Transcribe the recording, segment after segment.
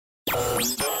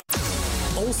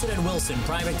Olson & Wilson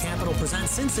Private Capital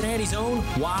presents Cincinnati's own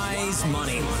Wise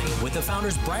Money with the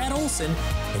founders Brad Olson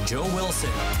and Joe Wilson.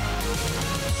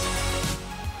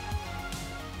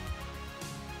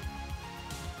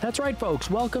 That's right,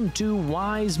 folks. Welcome to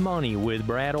Wise Money with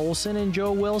Brad Olson and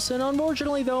Joe Wilson.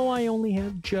 Unfortunately, though, I only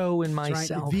have Joe and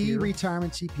myself. Right. The here.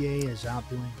 retirement CPA is out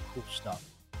doing cool stuff.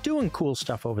 Doing cool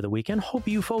stuff over the weekend. Hope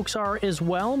you folks are as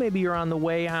well. Maybe you're on the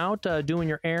way out doing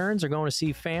your errands or going to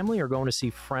see family or going to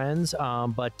see friends.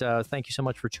 But thank you so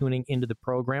much for tuning into the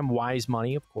program. Wise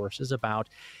Money, of course, is about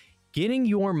getting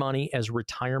your money as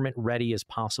retirement ready as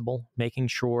possible, making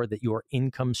sure that your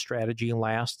income strategy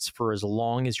lasts for as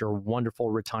long as your wonderful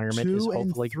retirement is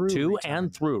hopefully to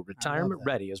and through retirement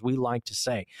ready, as we like to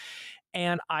say.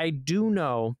 And I do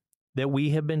know that we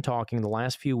have been talking the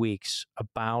last few weeks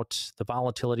about the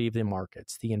volatility of the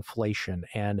markets, the inflation.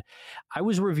 And I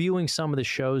was reviewing some of the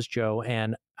shows, Joe,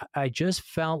 and I just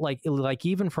felt like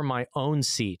even from my own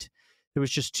seat, there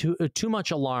was just too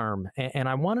much alarm. And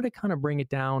I wanted to kind of bring it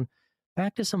down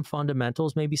back to some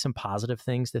fundamentals, maybe some positive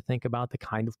things to think about, the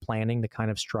kind of planning, the kind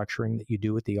of structuring that you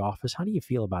do at the office. How do you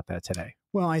feel about that today?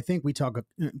 Well, I think we talk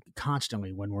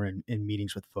constantly when we're in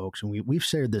meetings with folks, and we've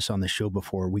shared this on the show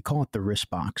before. We call it the risk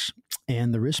box.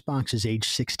 And the risk box is age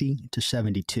 60 to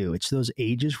 72. It's those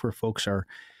ages where folks are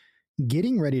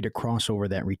getting ready to cross over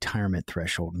that retirement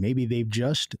threshold. Maybe they've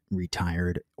just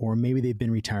retired, or maybe they've been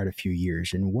retired a few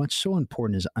years. And what's so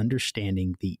important is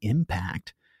understanding the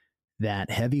impact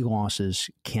that heavy losses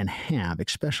can have,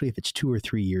 especially if it's 2 or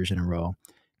 3 years in a row.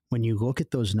 When you look at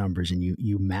those numbers and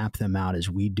you map them out as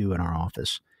we do in our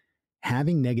office,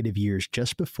 having negative years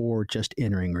just before, just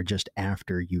entering, or just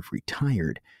after you've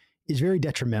retired is very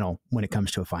detrimental when it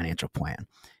comes to a financial plan.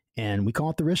 And we call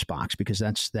it the risk box because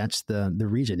that's the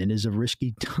reason. It is a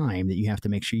risky time that you have to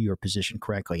make sure you're positioned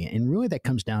correctly. And really that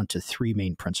comes down to three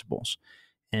main principles.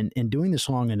 And doing this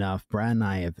long enough, Brad and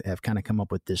I have kind of come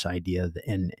up with this idea that,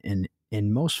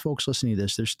 and most folks listening to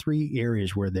this, there's three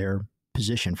areas where they're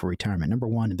positioned for retirement. Number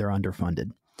one, they're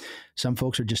underfunded. Some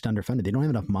folks are just underfunded. They don't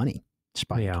have enough money,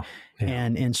 Spike. Yeah.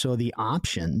 And so the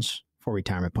options for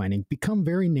retirement planning become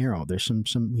very narrow. There's some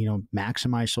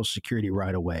maximize Social Security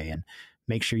right away and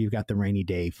make sure you've got the rainy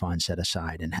day fund set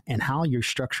aside. And how you're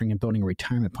structuring and building a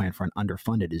retirement plan for an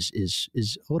underfunded is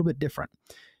a little bit different.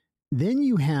 Then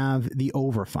you have the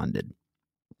overfunded.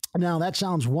 Now, that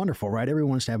sounds wonderful, right? Everyone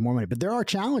wants to have more money, but there are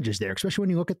challenges there, especially when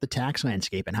you look at the tax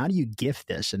landscape and how do you gift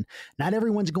this? And not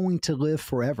everyone's going to live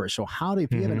forever. So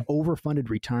if you have an overfunded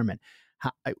retirement,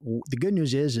 the good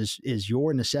news is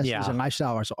your necessities and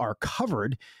lifestyles are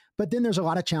covered, but then there's a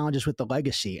lot of challenges with the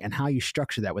legacy and how you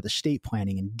structure that with estate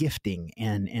planning and gifting.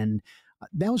 And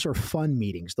those are fun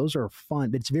meetings. Those are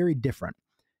fun, but it's very different.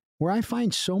 Where I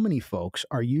find so many folks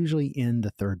are usually in the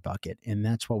third bucket, and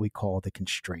that's what we call the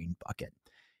constrained bucket.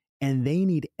 And they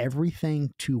need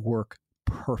everything to work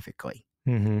perfectly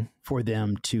for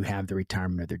them to have the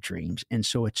retirement of their dreams. And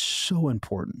so it's so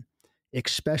important,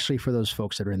 especially for those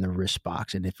folks that are in the risk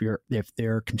box. And if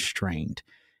they're constrained,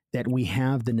 that we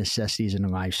have the necessities and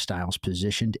lifestyles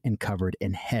positioned and covered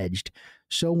and hedged.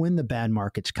 So when the bad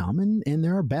markets come, and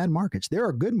there are bad markets, there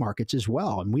are good markets as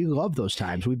well. And we love those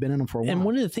times. We've been in them for a while. And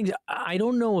one of the things, I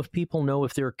don't know if people know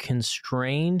if they're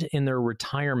constrained in their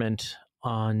retirement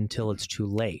until it's too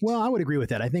late. Well, I would agree with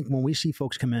that. I think when we see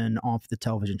folks come in off the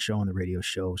television show and the radio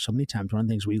show, so many times one of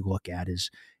the things we look at is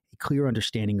a clear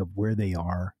understanding of where they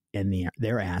are and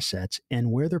their assets and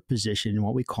where they're positioned in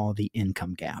what we call the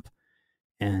income gap.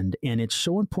 And it's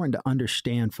so important to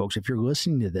understand, folks, if you're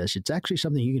listening to this, it's actually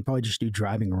something you can probably just do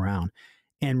driving around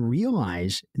and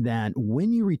realize that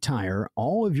when you retire,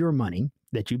 all of your money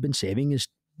that you've been saving is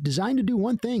designed to do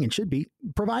one thing and should be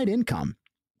provide income.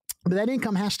 But that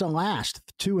income has to last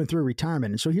to and through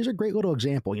retirement. And so here's a great little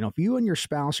example. If you and your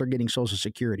spouse are getting Social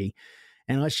Security,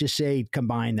 and let's just say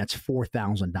combined, that's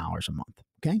 $4,000 a month.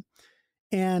 Okay.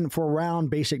 And for round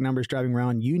basic numbers driving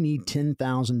around, you need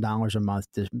 $10,000 a month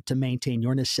to maintain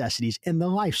your necessities and the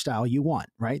lifestyle you want,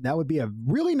 right? That would be a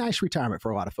really nice retirement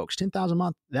for a lot of folks. $10,000 a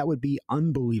month, that would be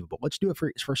unbelievable. Let's do it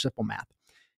for simple math.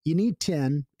 You need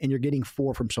 10 and you're getting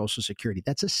 4 from Social Security.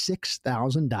 That's a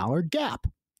 $6,000 gap.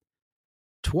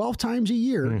 12 times a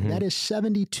year, that is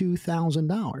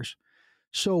 $72,000.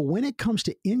 So when it comes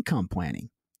to income planning,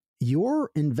 your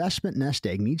investment nest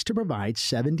egg needs to provide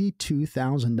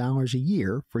 $72,000 a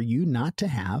year for you not to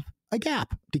have a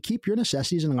gap to keep your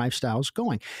necessities and lifestyles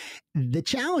going. The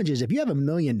challenge is if you have $1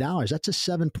 million, that's a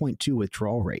 7.2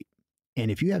 withdrawal rate.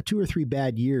 And if you have 2 or 3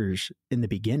 bad years in the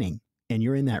beginning and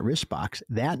you're in that risk box,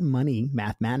 that money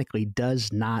mathematically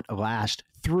does not last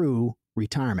through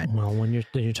retirement. Well, when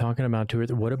you're talking about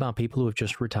what about people who have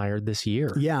just retired this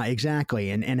year? Yeah, exactly.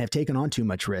 And have taken on too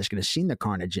much risk and have seen the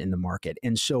carnage in the market.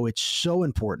 And so it's so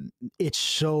important. It's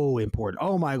so important.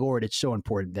 Oh my Lord, it's so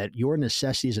important that your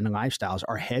necessities and lifestyles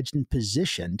are hedged and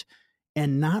positioned,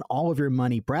 and not all of your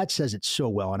money. Brad says it so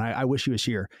well, and I wish he was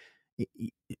here.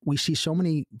 We see so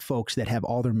many folks that have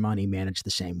all their money managed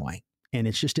the same way. And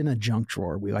it's just in a junk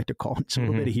drawer. We like to call it. It's a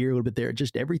little bit here, a little bit there.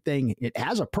 Just everything. It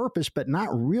has a purpose, but not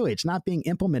really. It's not being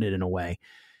implemented in a way.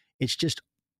 It's just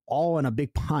all in a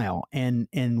big pile. And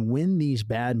when these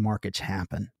bad markets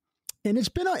happen, and it's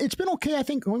been okay. I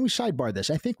think when we sidebar this,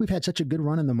 I think we've had such a good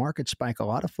run in the market, Spike. A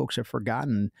lot of folks have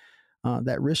forgotten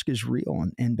that risk is real,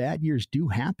 and bad years do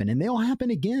happen, and they'll happen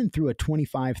again through a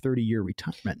 25, 30-year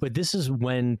retirement. But this is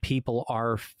when people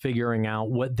are figuring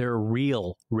out what their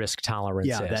real risk tolerance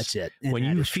is. Yeah, that's it. And when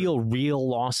you feel real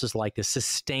losses like this,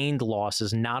 sustained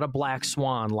losses, not a black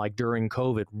swan like during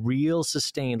COVID, real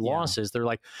sustained losses, they're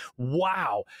like,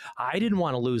 wow, I didn't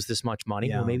want to lose this much money.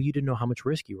 Well, maybe you didn't know how much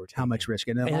risk you were taking. How much risk.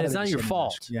 And it's not your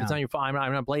fault. Yeah. It's not your fault.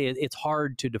 I'm not blaming it. It's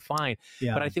hard to define.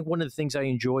 Yeah. But I think one of the things I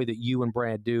enjoy that you and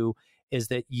Brad do is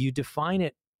that you define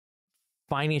it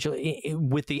financially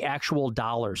with the actual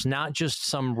dollars, not just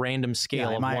some random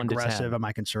scale of 1 to 10. Am I aggressive? Am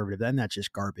I conservative? Then that's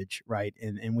just garbage, right?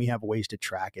 And we have ways to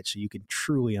track it so you can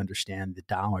truly understand the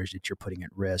dollars that you're putting at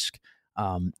risk.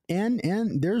 And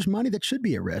there's money that should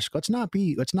be at risk. Let's not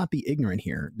be ignorant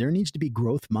here. There needs to be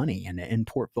growth money in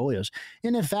portfolios.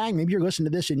 And in fact, maybe you're listening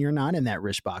to this and you're not in that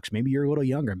risk box. Maybe you're a little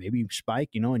younger. Maybe Spike,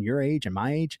 in your age and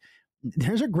my age.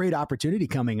 There's a great opportunity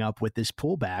coming up with this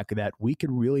pullback that we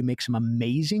could really make some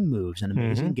amazing moves and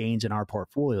amazing gains in our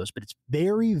portfolios. But it's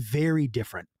very, very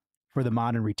different for the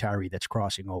modern retiree that's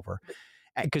crossing over.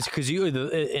 Because you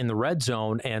in the red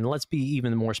zone, and let's be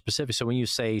even more specific. So when you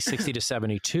say 60 to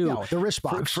 72, the risk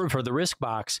box for the risk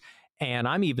box, and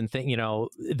I'm even thinking,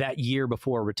 that year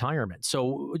before retirement.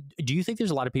 So do you think there's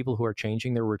a lot of people who are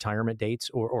changing their retirement dates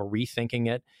or rethinking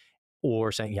it?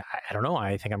 Or saying, I don't know,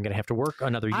 I think I'm going to have to work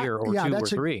another year or 2 or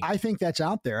 3. I think that's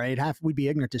out there. We'd be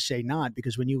ignorant to say not,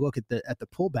 because when you look at the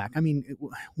pullback, I mean,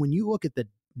 when you look at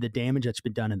the damage that's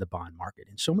been done in the bond market,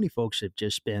 and so many folks have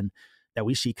just been that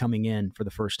we see coming in for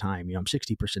the first time,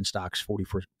 60% stocks,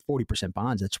 40%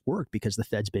 bonds. That's worked because the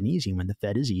Fed's been easy. When the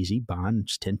Fed is easy,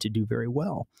 bonds tend to do very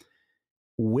well.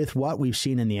 With what we've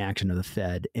seen in the action of the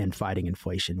Fed and fighting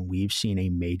inflation, we've seen a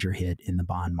major hit in the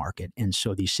bond market. And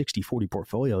so these 60-40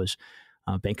 portfolios,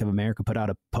 Bank of America put out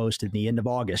a post at the end of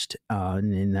August,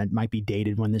 and that might be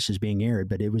dated when this is being aired,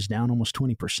 but it was down almost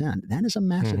 20%. That is a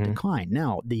massive decline.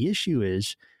 Now, the issue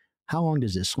is, how long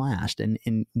does this last? And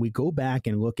we go back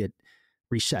and look at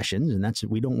recessions, and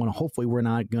hopefully we're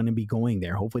not going to be going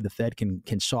there. Hopefully the Fed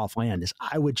can soft land this.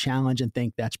 I would challenge and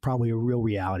think that's probably a real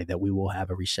reality that we will have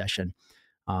a recession.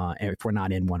 If we're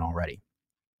not in one already,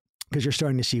 because you're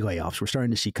starting to see layoffs. We're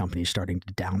starting to see companies starting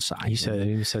to downsize.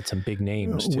 You said some big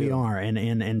names too. We are,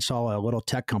 and saw a little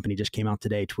tech company just came out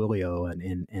today, Twilio,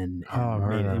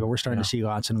 we're starting to see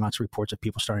lots and lots of reports of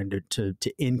people starting to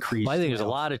increase. Well, I think there's a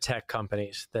lot of tech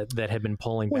companies that have been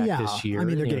pulling back this year. I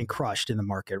mean, they're getting crushed in the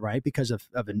market, right? Because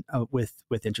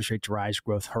with interest rates rise,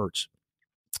 growth hurts.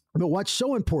 But what's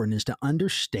so important is to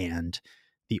understand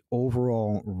the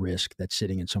overall risk that's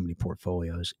sitting in so many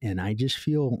portfolios. And I just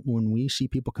feel when we see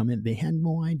people come in, they had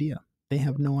no idea. They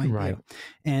have no idea. Right.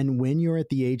 And when you're at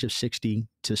the age of 60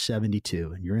 to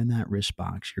 72 and you're in that risk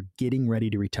box, you're getting ready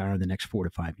to retire in the next 4 to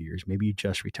 5 years. Maybe you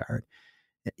just retired.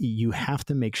 You have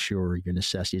to make sure your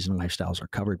necessities and lifestyles are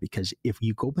covered, because if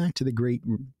you go back to the great,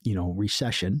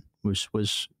 recession,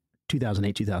 was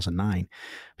 2008, 2009,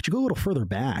 but you go a little further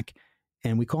back,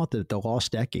 and we call it the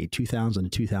lost decade, 2000 to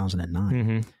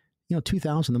 2009.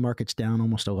 2000, the market's down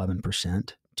almost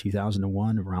 11%.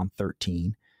 2001, around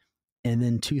 13. And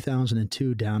then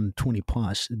 2002, down 20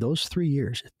 plus. Those 3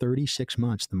 years, 36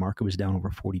 months, the market was down over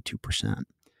 42%.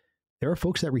 There are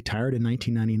folks that retired in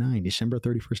 1999, December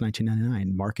 31st, 1999.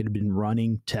 The market had been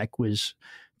running. Tech was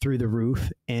through the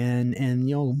roof. And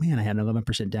I had an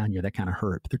 11% down year. That kind of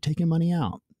hurt. But they're taking money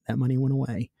out. That money went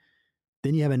away.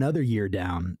 Then you have another year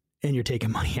down, and you're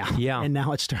taking money out. Yeah. And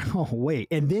now it's starting, wait.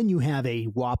 And then you have a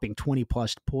whopping 20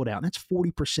 plus pull down. That's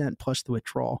 40% plus the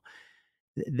withdrawal.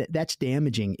 That's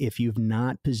damaging if you've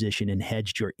not positioned and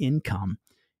hedged your income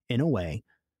in a way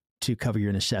to cover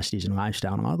your necessities and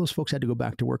lifestyle. And a lot of those folks had to go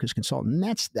back to work as consultant.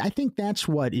 And I think that's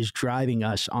what is driving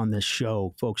us on this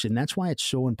show, folks. And that's why it's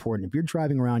so important. If you're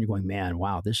driving around, you're going, man,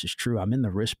 wow, this is true. I'm in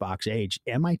the risk box age.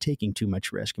 Am I taking too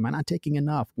much risk? Am I not taking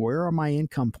enough? Where are my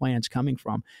income plans coming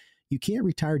from? You can't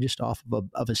retire just off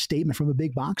of a statement from a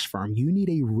big box firm. You need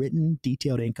a written,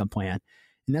 detailed income plan.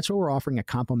 And that's why we're offering a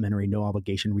complimentary, no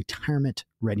obligation retirement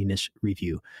readiness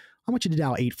review. I want you to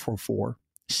dial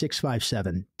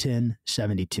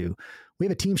 844-657-1072. We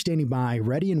have a team standing by,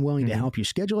 ready and willing to help you.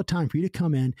 Schedule a time for you to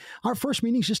come in. Our first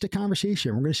meeting is just a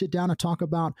conversation. We're going to sit down and talk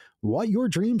about what your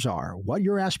dreams are, what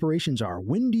your aspirations are.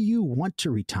 When do you want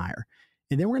to retire?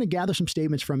 And then we're going to gather some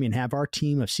statements from you and have our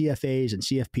team of CFAs and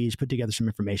CFPs put together some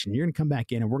information. You're going to come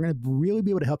back in and we're going to really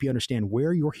be able to help you understand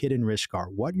where your hidden risks are,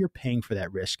 what you're paying for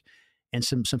that risk, and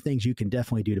some things you can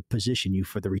definitely do to position you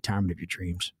for the retirement of your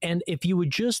dreams. And if you would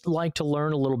just like to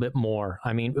learn a little bit more,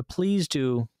 I mean, please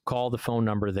do call the phone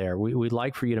number there. We'd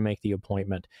like for you to make the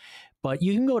appointment. But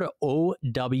you can go to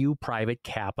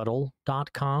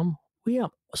owprivatecapital.com. We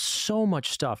have so much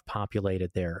stuff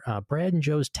populated there. Brad and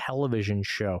Joe's television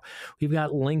show. We've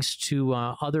got links to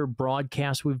other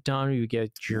broadcasts we've done. You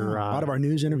get your a lot of our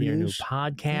news interviews, your new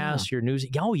podcast, your news.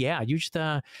 Oh yeah, you just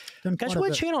guys,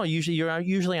 what channel you're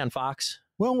usually on Fox?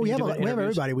 Well, we have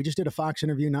everybody. We just did a Fox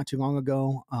interview not too long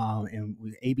ago,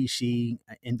 and ABC,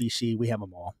 NBC. We have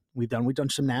them all. We've done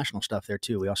some national stuff there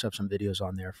too. We also have some videos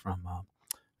on there from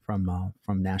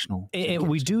national. And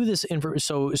we do this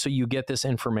so you get this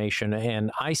information, and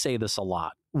I say this a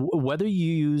lot. Whether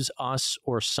you use us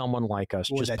or someone like us,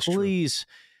 just please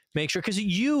make sure, because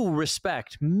you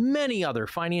respect many other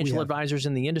financial advisors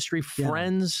in the industry,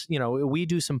 friends. You know, we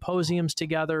do symposiums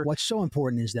together. What's so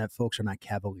important is that folks are not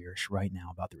cavaliers right now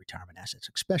about the retirement assets,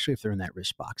 especially if they're in that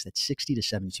risk box. That's 60 to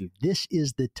 72. This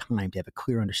is the time to have a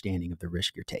clear understanding of the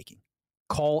risk you're taking.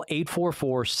 Call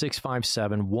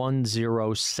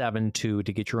 844-657-1072 to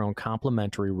get your own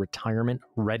complimentary retirement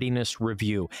readiness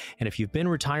review. And if you've been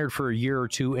retired for a year or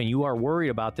two and you are worried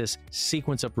about this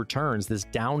sequence of returns, this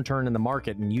downturn in the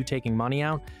market, and you taking money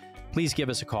out, please give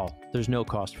us a call. There's no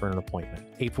cost for an appointment.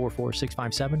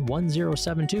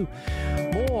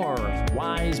 844-657-1072. More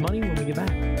Wise Money when we get back.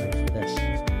 Thanks for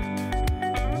this.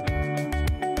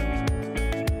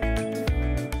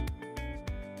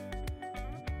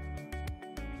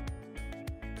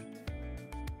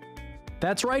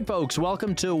 That's right, folks.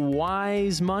 Welcome to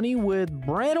Wise Money with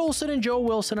Brad Olson and Joe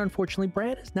Wilson. Unfortunately,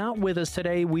 Brad is not with us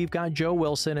today. We've got Joe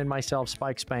Wilson and myself,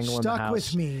 Spike Spangle, in the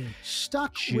house.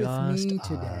 Stuck with me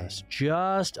today.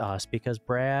 Just us, because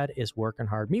Brad is working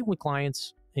hard. Meet with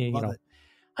clients. Love it.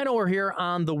 I know we're here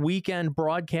on the weekend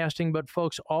broadcasting, but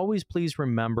folks, always please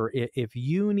remember, if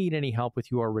you need any help with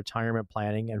your retirement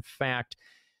planning, in fact,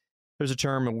 there's a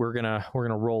term that we're gonna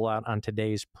roll out on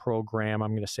today's program.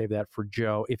 I'm gonna save that for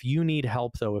Joe. If you need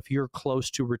help, though, if you're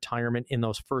close to retirement in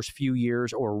those first few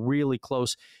years or really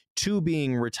close to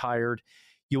being retired,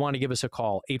 you want to give us a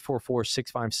call,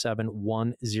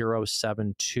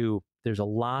 844-657-1072. There's a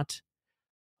lot of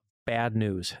bad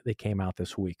news that came out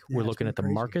this week. We're looking at the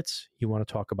markets. You want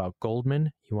to talk about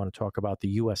Goldman. You want to talk about the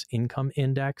U.S. income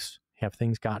index. Have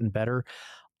things gotten better?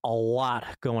 A lot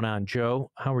going on. Joe,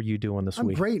 how are you doing this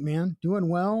week? I'm great, man. Doing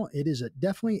well. It is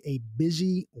definitely a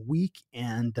busy week.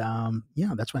 And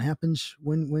that's what happens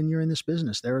when you're in this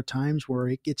business. There are times where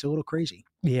it gets a little crazy.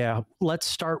 Yeah. Let's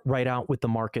start right out with the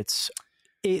markets.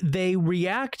 They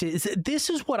react.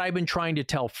 This is what I've been trying to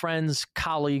tell friends,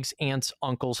 colleagues, aunts,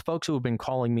 uncles, folks who have been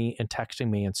calling me and texting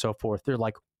me and so forth. They're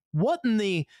like, what in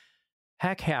the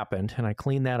heck happened? And I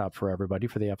cleaned that up for everybody,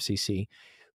 for the FCC.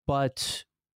 But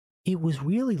it was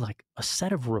really like a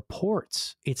set of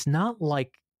reports. It's not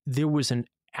like there was an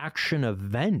action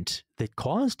event that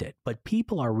caused it, but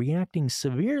people are reacting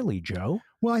severely, Joe.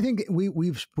 Well, I think we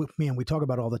talk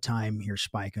about all the time here,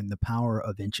 Spike, and the power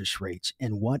of interest rates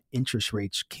and what interest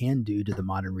rates can do to the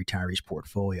modern retiree's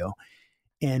portfolio.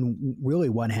 And really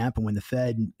what happened when the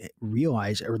Fed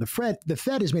realized, or the Fed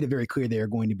has made it very clear they are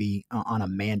going to be on a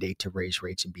mandate to raise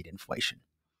rates and beat inflation.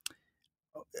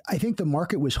 I think the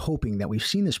market was hoping that we've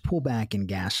seen this pullback in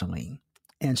gasoline,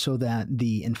 and so that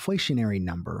the inflationary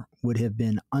number would have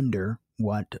been under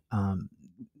what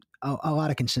a lot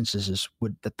of consensus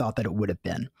thought that it would have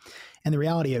been. And the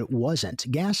reality, it wasn't.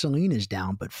 Gasoline is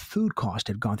down, but food cost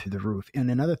had gone through the roof.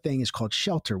 And another thing is called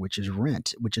shelter, which is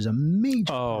rent, which is a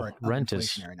major part of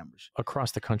inflationary numbers.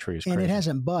 Across the country is crazy. And it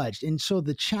hasn't budged. And so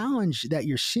the challenge that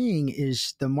you're seeing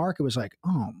is the market was like,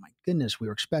 oh my goodness, we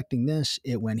were expecting this.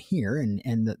 It went here.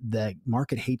 And the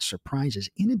market hates surprises.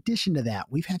 In addition to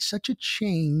that, we've had such a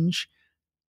change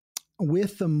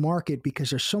with the market because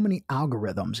there's so many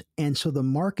algorithms. And so the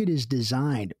market is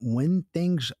designed when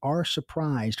things are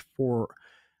surprised for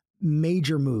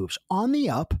major moves on the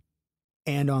up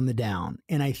and on the down.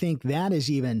 And I think that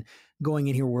is even going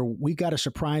in here where we got a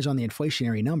surprise on the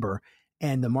inflationary number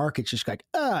and the market's just like,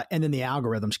 and then the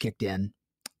algorithms kicked in.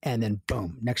 And then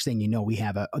boom, next thing you know, we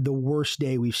have the worst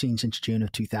day we've seen since June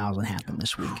of 2000 happen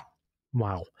this week.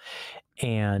 Wow.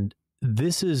 And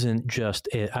this isn't just,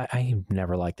 I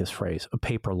never like this phrase, a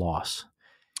paper loss.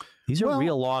 These are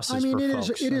real losses for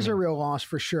folks. It is a real loss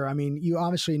for sure. I mean, you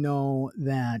obviously know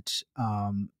that,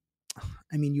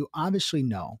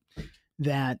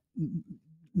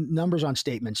 numbers on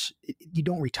statements, you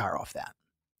don't retire off that,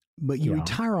 but you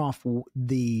retire off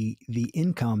the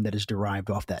income that is derived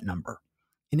off that number.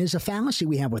 And there's a fallacy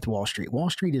we have with Wall Street. Wall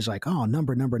Street is like, oh,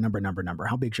 number.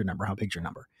 How big's your number? How big's your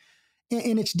number?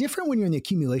 And it's different when you're in the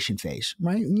accumulation phase,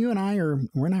 right? You and I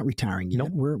we're not retiring yet.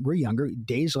 Nope. We're younger.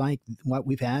 Days like what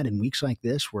we've had and weeks like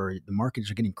this where the markets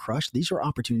are getting crushed, these are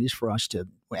opportunities for us to,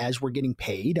 as we're getting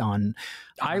paid on.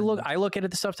 I look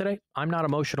at the stuff today. I'm not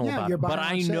emotional about it, but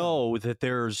I know that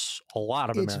there's a lot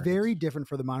of Americans. It's very different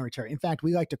for the modern retiree. In fact,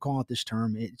 we like to call it this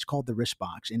term. It's called the risk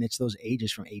box, and it's those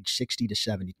ages from age 60 to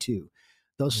 72.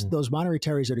 Those modern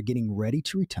retirees that are getting ready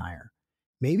to retire,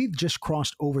 maybe just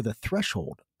crossed over the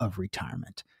threshold of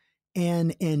retirement,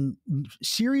 and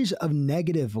series of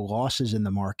negative losses in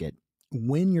the market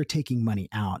when you're taking money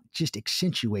out just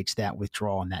accentuates that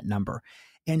withdrawal and that number.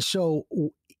 And so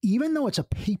even though it's a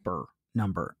paper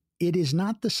number, it is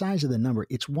not the size of the number.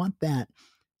 It's what that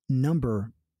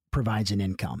number provides an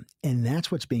income. And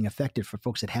that's what's being affected for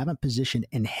folks that haven't positioned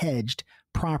and hedged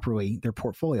properly their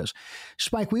portfolios.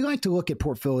 Spike, we like to look at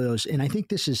portfolios, and I think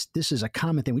this is a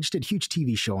common thing. We just did a huge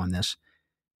TV show on this.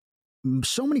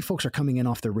 So many folks are coming in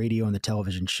off the radio and the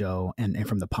television show and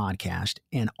from the podcast,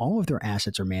 and all of their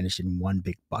assets are managed in one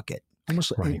big bucket.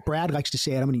 Almost, right. Brad likes to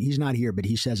say it. He's not here, but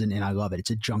he says it, and I love it.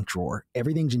 It's a junk drawer.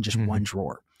 Everything's in just one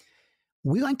drawer.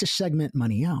 We like to segment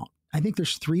money out. I think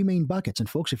there's three main buckets. And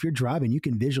folks, if you're driving, you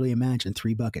can visually imagine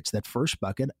three buckets. That first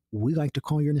bucket, we like to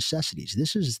call your necessities.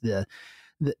 This is the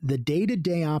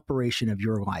day-to-day operation of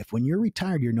your life. When you're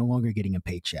retired, you're no longer getting a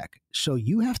paycheck. So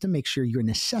you have to make sure your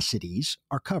necessities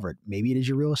are covered. Maybe it is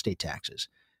your real estate taxes.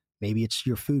 Maybe it's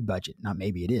your food budget. Not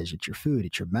maybe it is. It's your food.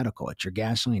 It's your medical. It's your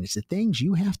gasoline. It's the things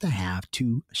you have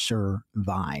to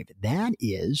survive. That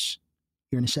is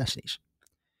your necessities.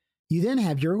 You then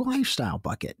have your lifestyle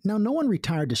bucket. Now, no one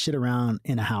retired to sit around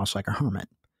in a house like a hermit.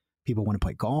 People want to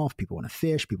play golf. People want to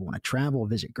fish. People want to travel,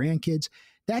 visit grandkids.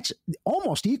 That's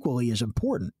almost equally as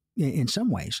important in some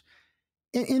ways.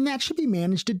 And that should be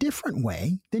managed a different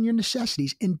way than your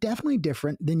necessities, and definitely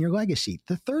different than your legacy.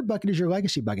 The third bucket is your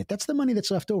legacy bucket. That's the money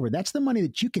that's left over. That's the money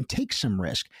that you can take some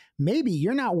risk. Maybe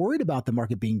you're not worried about the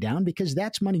market being down because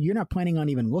that's money you're not planning on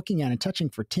even looking at and touching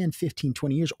for 10, 15,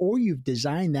 20 years, or you've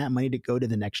designed that money to go to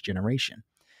the next generation.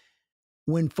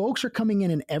 When folks are coming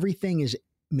in and everything is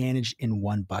managed in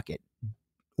one bucket,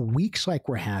 weeks like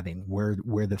we're having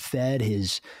where the Fed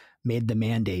has made the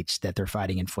mandates that they're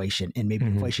fighting inflation, and maybe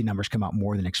inflation numbers come out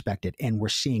more than expected, and we're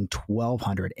seeing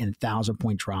 1,200 and 1,000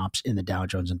 point drops in the Dow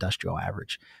Jones Industrial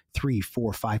Average, 3,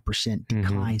 4, 5%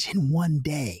 declines in one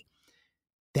day.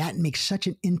 That makes such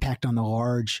an impact on the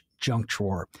large junk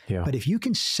drawer. Yeah. But if you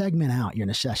can segment out your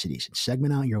necessities,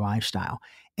 segment out your lifestyle,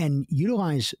 and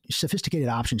utilize sophisticated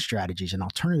option strategies and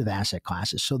alternative asset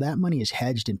classes, so that money is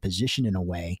hedged and positioned in a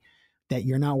way that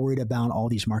you're not worried about all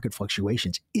these market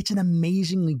fluctuations. It's an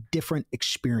amazingly different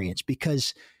experience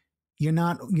because you're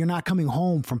not coming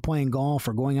home from playing golf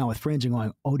or going out with friends and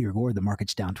going, oh dear Lord, the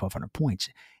market's down 1,200 points.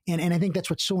 And I think that's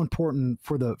what's so important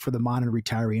for the modern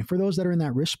retiree, and for those that are in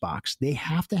that risk box, they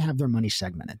have to have their money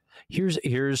segmented.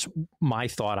 Here's my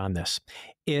thought on this.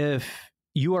 If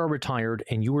you are retired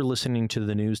and you were listening to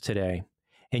the news today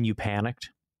and you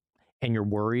panicked and you're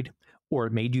worried, or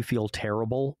it made you feel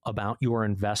terrible about your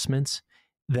investments,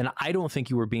 then I don't think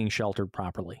you were being sheltered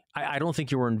properly. I don't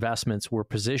think your investments were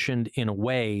positioned in a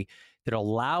way that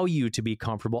allow you to be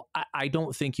comfortable. I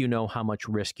don't think you know how much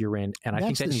risk you're in, and I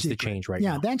think that needs to change now.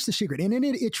 Yeah, that's the secret. And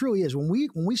it truly is. When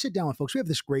we sit down with folks, we have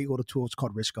this great little tool. It's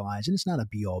called Riskalyze, and it's not a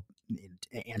be-all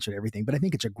answer to everything, but I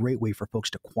think it's a great way for folks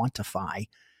to quantify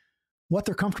what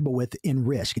they're comfortable with in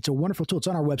risk. It's a wonderful tool. It's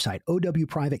on our website,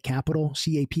 OWPrivateCapital,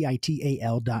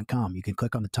 CAPITAL.com. You can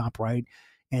click on the top right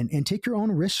and take your own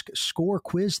risk score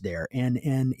quiz there. And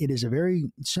it is a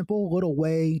very simple little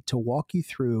way to walk you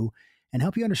through and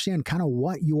help you understand kind of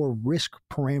what your risk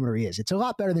parameter is. It's a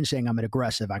lot better than saying I'm an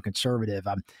aggressive, I'm conservative.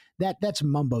 That's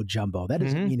mumbo jumbo. That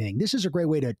doesn't mean anything. This is a great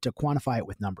way to quantify it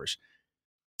with numbers.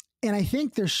 And I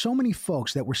think there's so many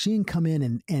folks that we're seeing come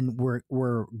in and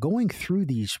we're going through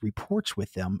these reports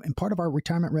with them. And part of our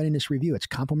retirement readiness review, it's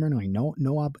complimentary, no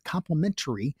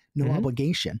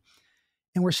obligation.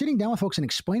 And we're sitting down with folks and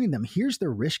explaining to them, here's the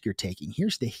risk you're taking.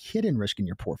 Here's the hidden risk in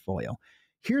your portfolio.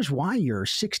 Here's why your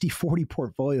 60-40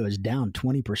 portfolio is down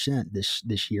 20%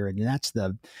 this year. And that's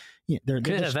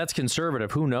that's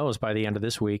conservative. Who knows by the end of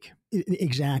this week?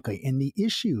 Exactly. And the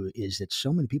issue is that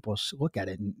so many people look at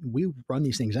it, and we run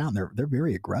these things out, and they're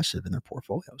very aggressive in their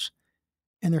portfolios.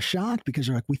 And they're shocked because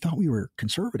they're like, we thought we were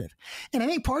conservative. And I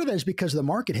think part of that is because the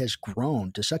market has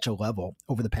grown to such a level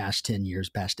over the past 10 years,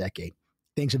 past decade.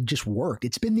 Things have just worked.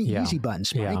 It's been the easy button.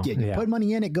 Spike it. You put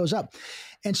money in, it goes up.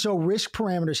 And so risk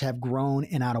parameters have grown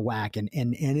and out of whack. And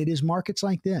it is markets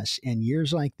like this and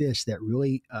years like this that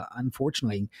really,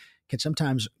 unfortunately, can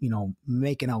sometimes,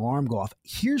 make an alarm go off.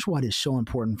 Here's what is so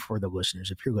important for the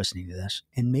listeners. If you're listening to this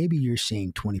and maybe you're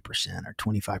seeing 20% or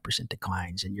 25%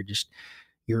 declines and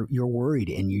you're worried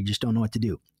and you just don't know what to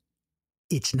do.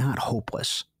 It's not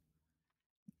hopeless.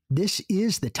 This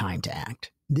is the time to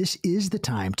act. This is the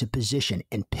time to position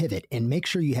and pivot and make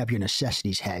sure you have your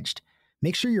necessities hedged.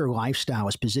 Make sure your lifestyle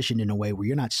is positioned in a way where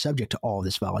you're not subject to all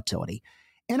this volatility,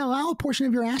 and allow a portion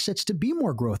of your assets to be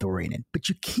more growth oriented. But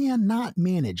you cannot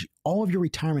manage all of your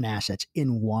retirement assets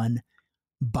in one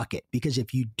bucket, because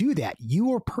if you do that,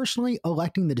 you are personally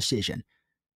electing the decision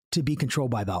to be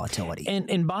controlled by volatility.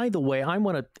 And by the way, I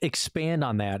want to expand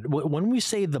on that. When we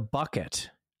say the bucket,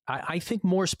 I think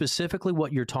more specifically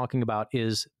what you're talking about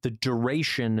is the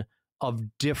duration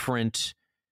of different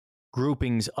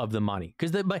groupings of the money.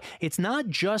 But it's not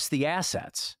just the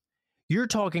assets. You're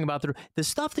talking about the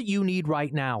stuff that you need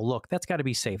right now. Look, that's got to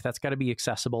be safe. That's got to be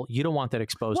accessible. You don't want that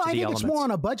exposed to the elements. It's more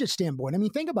on a budget standpoint. I mean,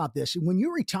 think about this. When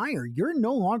you retire, you're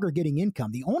no longer getting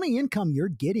income. The only income you're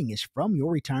getting is from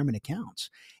your retirement accounts.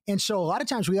 And so a lot of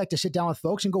times we like to sit down with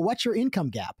folks and go, what's your income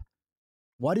gap?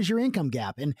 What is your income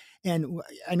gap? And I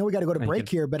know we got to go to break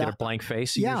here, but get a blank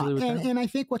face. And I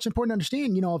think what's important to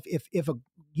understand, if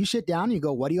you sit down and you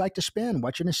go, what do you like to spend?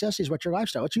 What's your necessities? What's your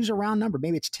lifestyle? Let's use a round number.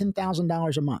 Maybe it's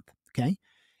 $10,000 a month. Okay.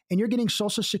 And you're getting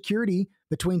Social Security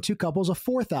between two couples of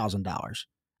 $4,000.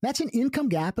 That's an income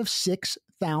gap of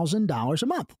 $6,000 a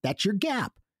month. That's your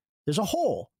gap. There's a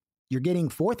hole. You're getting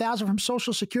 $4,000 from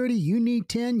Social Security. You need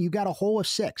 10. You got a hole of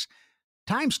 6.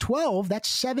 Times 12,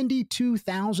 that's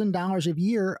 $72,000 a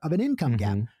year of an income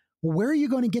gap. Well, where are you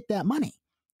going to get that money?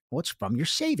 Well, it's from your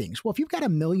savings. Well, if you've got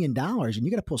 $1 million and you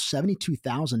got to pull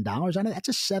 $72,000 out of it, that's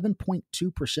a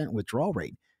 7.2% withdrawal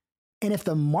rate. And if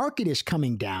the market is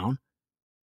coming down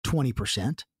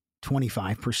 20%,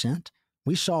 25%,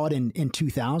 we saw it in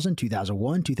 2000,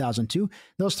 2001, 2002.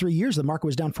 Those 3 years, the market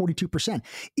was down 42%.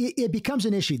 It becomes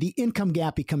an issue. The income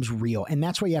gap becomes real. And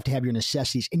that's why you have to have your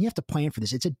necessities and you have to plan for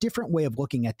this. It's a different way of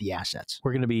looking at the assets.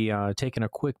 We're going to be taking a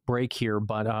quick break here.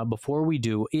 But before we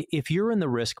do, if you're in the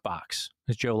risk box,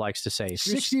 as Joe likes to say,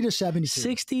 60 to 72.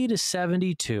 60 to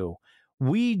 72,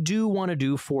 we do want to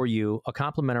do for you a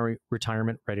complimentary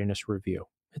retirement readiness review.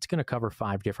 It's going to cover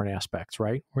 5 different aspects,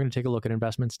 right? We're going to take a look at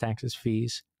investments, taxes,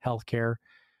 fees, healthcare,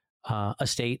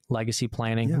 estate, legacy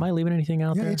planning. Yeah. Am I leaving anything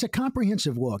out there? It's a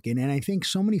comprehensive look. And I think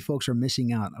so many folks are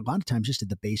missing out a lot of times just at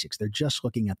the basics. They're just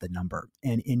looking at the number.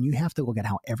 And you have to look at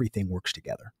how everything works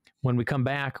together. When we come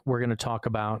back, we're going to talk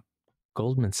about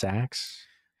Goldman Sachs.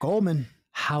 Goldman.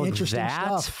 How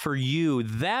that for you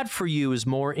is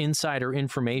more insider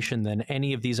information than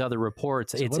any of these other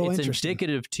reports. It's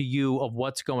indicative to you of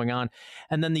what's going on.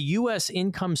 And then the U.S.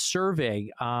 income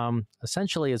survey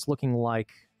essentially is looking like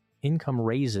income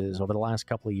raises over the last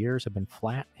couple of years have been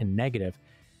flat and negative.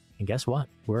 And guess what?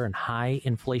 We're in high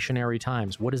inflationary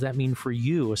times. What does that mean for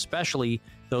you, especially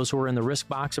those who are in the risk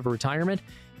box of retirement?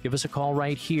 Give us a call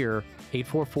right here,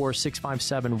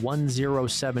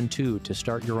 844-657-1072 to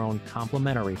start your own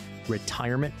complimentary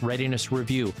retirement readiness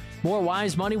review. More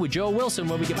Wise Money with Joe Wilson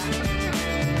when we get back.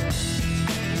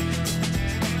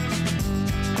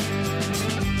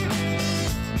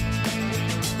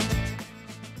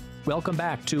 Welcome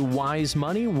back to Wise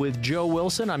Money with Joe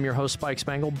Wilson. I'm your host, Spike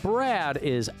Spangle. Brad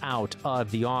is out of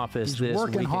the office this week. He's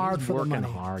working hard for the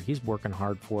money. He's working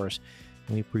hard for us.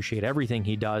 We appreciate everything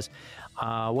he does.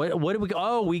 What did we?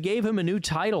 Oh, we gave him a new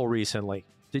title recently.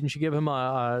 Didn't you give him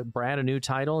Brad a new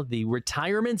title? The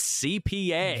Retirement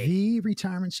CPA. The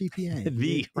Retirement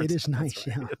CPA. It is nice.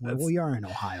 Yeah. Well, we are in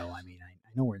Ohio. I mean, I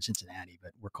know we're in Cincinnati,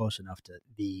 but we're close enough to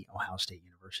the Ohio State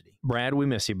University. Brad, we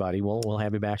miss you, buddy. We'll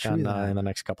have you back on in the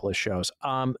next couple of shows.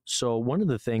 So one of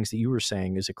the things that you were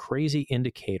saying is a crazy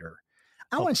indicator.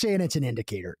 I wouldn't say it's an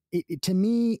indicator. To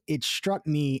me, it struck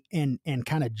me and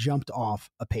kind of jumped off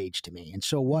a page to me. And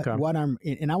so what I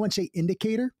wouldn't say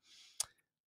indicator,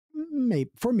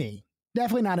 maybe for me,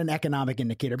 Definitely not an economic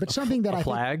indicator, but something that a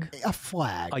flag, a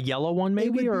flag, a yellow one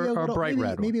maybe, or a bright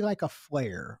red one. Maybe like a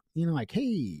flare. You know, like,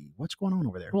 hey, what's going on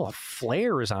over there? Well, a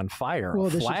flare is on fire. Well,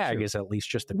 a flag is at least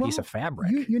just a piece of fabric.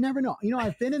 You never know. You know,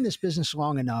 I've been in this business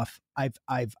long enough.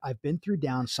 I've been through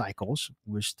down cycles.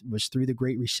 Was through the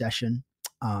Great Recession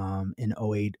in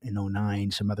 08 and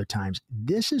 09, some other times.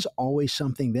 This is always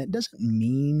something that doesn't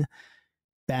mean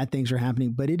bad things are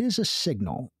happening, but it is a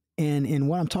signal. And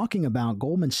what I'm talking about,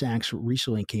 Goldman Sachs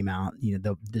recently came out,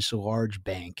 this large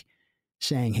bank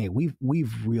saying, hey, we've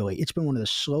really, it's been one of the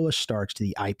slowest starts to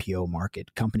the IPO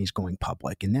market, companies going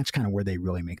public. And that's kind of where they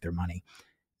really make their money,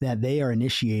 that they are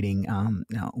initiating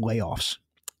layoffs.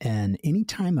 And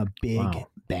anytime a big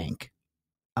bank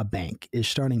is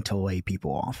starting to lay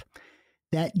people off,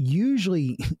 that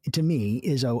usually to me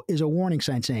is a warning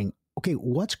sign saying, okay,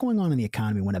 what's going on in the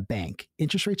economy when a bank,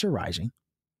 interest rates are rising,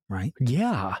 right?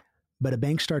 Yeah. But a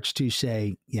bank starts to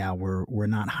say, yeah, we're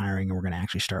not hiring and we're going to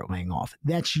actually start laying off.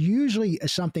 That's usually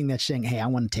something that's saying, hey, I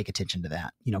want to take attention to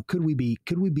that. Could we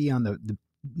be on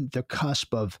the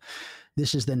cusp of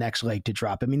this is the next leg to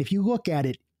drop? I mean, if you look at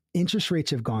it, interest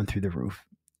rates have gone through the roof.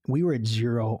 We were at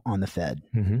 0 on the Fed,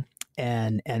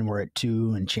 and we're at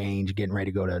 2 and change, getting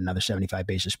ready to go to another 75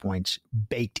 basis points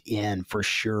baked in for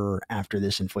sure after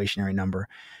this inflationary number.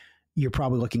 You're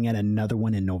probably looking at another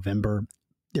one in November.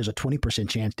 There's a 20%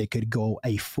 chance they could go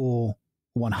a full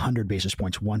 100 basis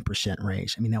points, 1%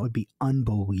 raise. I mean, that would be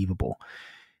unbelievable.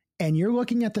 And you're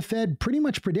looking at the Fed pretty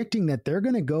much predicting that they're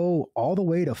going to go all the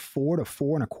way to 4 to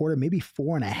 4.25, maybe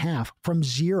 4.5 from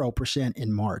 0%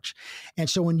 in March. And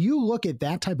so when you look at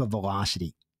that type of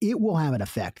velocity, it will have an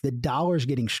effect. The dollar's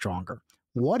getting stronger.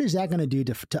 What is that going to do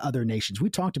to other nations? We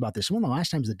talked about this. One of the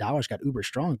last times the dollars got uber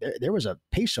strong, there was a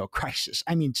peso crisis.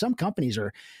 I mean, some countries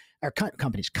are, they're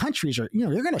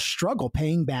going to struggle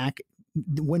paying back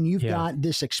when you've got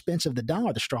this expense of the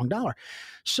dollar, the strong dollar.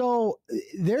 So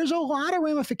there's a lot of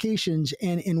ramifications.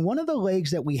 And in one of the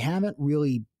legs that we haven't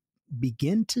really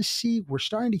begin to see, we're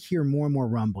starting to hear more and more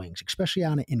rumblings, especially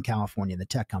out in California, the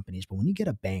tech companies. But when you get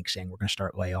a bank saying we're going to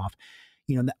start layoff,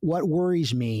 what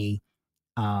worries me,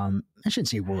 I shouldn't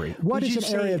say worry. What is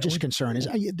an area of just concern is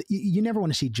you never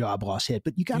want to see job loss hit,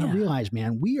 but you got to realize,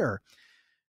 man, we are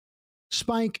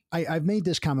Spike. I've made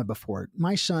this comment before.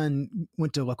 My son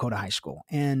went to Lakota High School,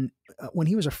 and when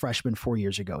he was a freshman 4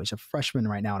 years ago, he's a freshman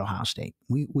right now at Ohio State.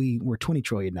 We were $20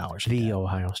 trillion. The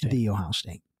Ohio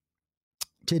State.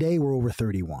 Today we're over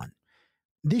 31.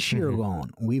 This year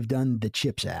alone, we've done the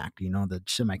CHIPS Act, the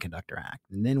Semiconductor Act.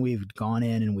 And then we've gone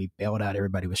in and we bailed out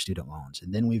everybody with student loans.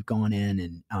 And then we've gone in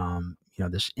and,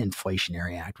 this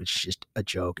Inflationary Act, which is just a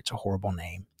joke. It's a horrible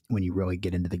name when you really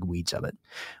get into the weeds of it.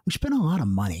 We spent a lot of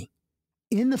money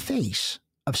in the face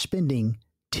of spending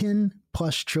 $10+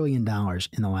 trillion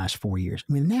in the last 4 years.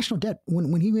 I mean, the national debt,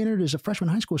 when he entered as a freshman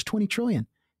in high school, was $20 trillion,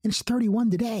 and it's 31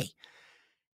 today.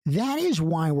 That is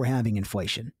why we're having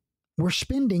inflation. We're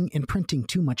spending and printing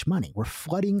too much money. We're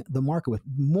flooding the market with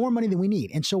more money than we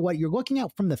need. And so what you're looking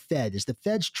at from the Fed is the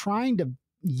Fed's trying to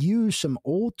use some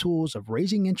old tools of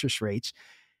raising interest rates.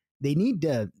 They need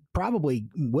to probably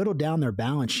whittle down their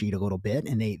balance sheet a little bit,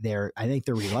 and I think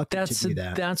they're reluctant to do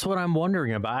that. That's what I'm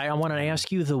wondering about. I want to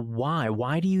ask you the why.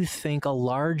 Why do you think a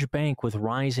large bank with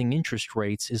rising interest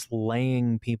rates is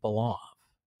laying people off?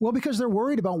 Well, because they're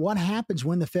worried about what happens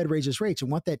when the Fed raises rates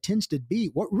and what that tends to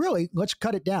be. Let's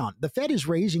cut it down. The Fed is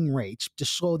raising rates to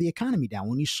slow the economy down.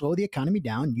 When you slow the economy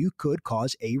down, you could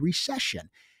cause a recession.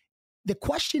 The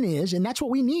question is, and that's what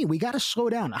we need, we got to slow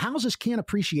down. Houses can't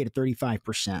appreciate at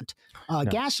 35%. No.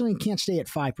 Gasoline can't stay at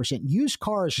 5%. Used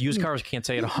cars can't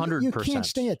stay at 100%. You can't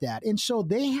stay at that. And so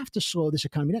they have to slow this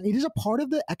economy down. It is a part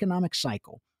of the economic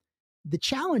cycle. The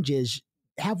challenge is,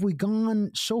 have we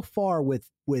gone so far with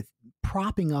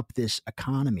propping up this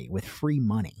economy with free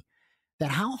money that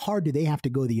how hard do they have to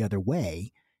go the other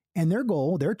way? And their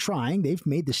goal, they've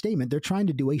made the statement, they're trying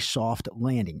to do a soft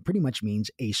landing. Pretty much means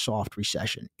a soft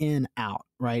recession, in, out,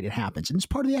 right? It happens. And it's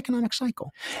part of the economic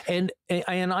cycle. And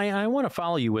I want to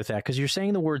follow you with that, because you're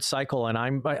saying the word cycle, and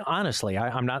I'm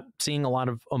not seeing a lot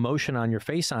of emotion on your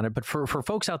face on it. But for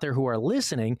folks out there who are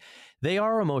listening, they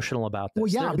are emotional about this. Well,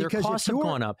 yeah, their costs have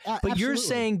gone up. But absolutely. You're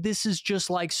saying this is just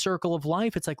like circle of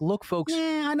life. It's like, look, folks,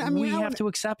 we have to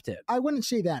accept it. I wouldn't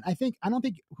say that.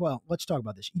 Well, let's talk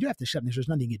about this. You do have to accept this. There's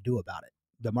nothing you can do about it.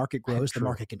 The market grows, the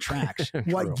market contracts.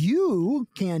 What you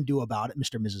can do about it,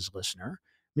 Mr. and Mrs. Listener,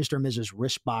 Mr. and Mrs.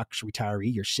 Riskbox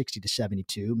retiree, you're 60 to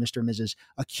 72. Mr. and Mrs.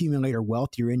 Accumulator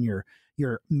Wealth, you're in your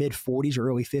mid 40s or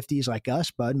early 50s like us,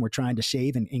 bud, and we're trying to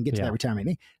save and get to that retirement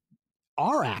age.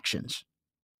 Our actions,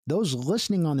 those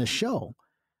listening on this show,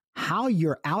 how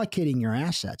you're allocating your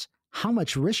assets, how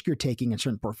much risk you're taking in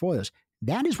certain portfolios.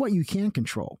 That is what you can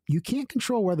control. You can't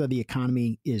control whether the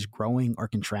economy is growing or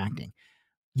contracting.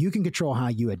 You can control how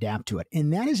you adapt to it.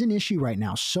 And that is an issue right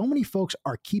now. So many folks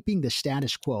are keeping the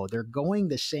status quo. They're going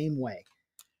the same way.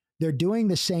 They're doing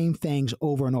the same things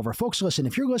over and over. Folks, listen,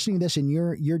 if you're listening to this and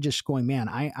you're just going, man,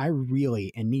 I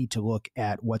really need to look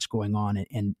at what's going on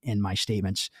in my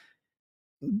statements,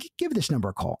 give this number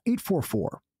a call,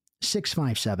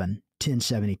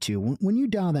 844-657-1072. When you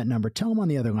dial that number, tell them on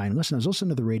the other line, listen, I was listening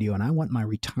to the radio and I want my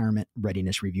retirement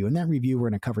readiness review. In that review, we're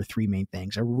going to cover three main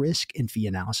things: a risk and fee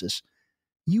analysis.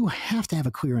 You have to have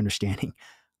a clear understanding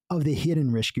of the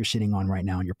hidden risk you're sitting on right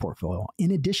now in your portfolio.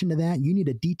 In addition to that, you need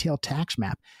a detailed tax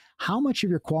map. How much of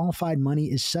your qualified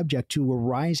money is subject to a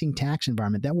rising tax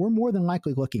environment that we're more than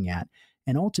likely looking at?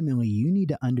 And ultimately, you need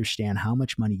to understand how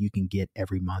much money you can get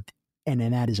every month. And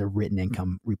then that is a written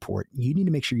income report. You need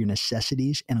to make sure your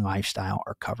necessities and lifestyle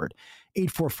are covered.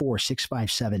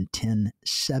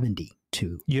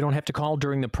 844-657-1072. You don't have to call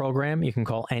during the program. You can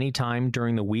call anytime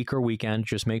during the week or weekend.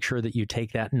 Just make sure that you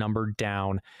take that number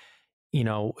down. You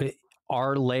know,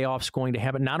 are layoffs going to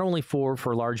happen? Not only for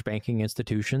large banking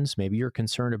institutions. Maybe you're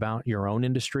concerned about your own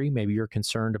industry. Maybe you're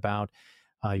concerned about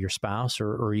your spouse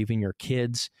or even your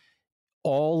kids.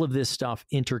 All of this stuff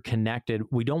interconnected.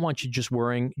 We don't want you just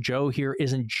worrying. Joe here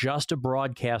isn't just a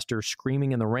broadcaster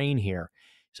screaming in the rain here.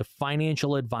 He's a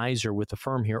financial advisor with the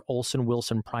firm here, Olson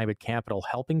Wilson Private Capital,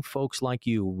 helping folks like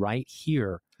you right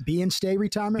here be and stay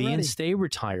retirement ready. And stay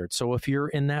retired. So if you're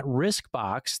in that risk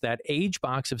box, that age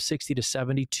box of 60 to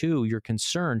 72, you're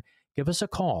concerned, give us a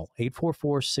call,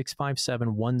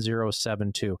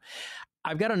 844-657-1072.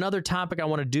 I've got another topic I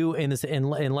want to do in this,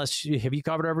 unless have you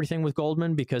covered everything with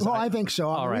Goldman? Because I think so.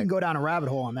 All right. We can go down a rabbit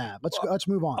hole on that. Let's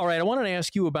move on. All right. I wanted to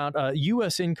ask you about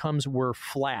U.S. incomes were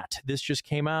flat. This just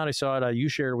came out. I saw it. You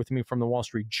shared it with me from the Wall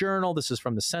Street Journal. This is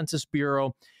from the Census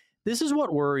Bureau. This is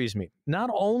what worries me.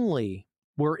 Not only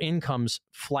were incomes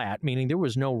flat, meaning there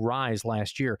was no rise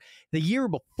last year, the year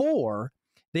before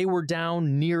they were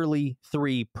down nearly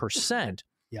 3%.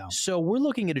 Yeah. So we're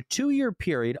looking at a 2-year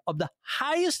period of the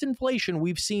highest inflation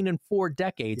we've seen in 4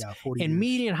 decades, and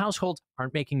median households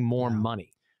aren't making more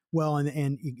money. Well,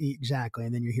 and exactly,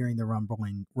 and then you're hearing the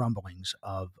rumblings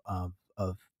of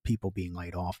people being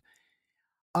laid off.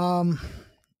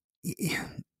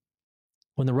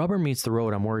 When the rubber meets the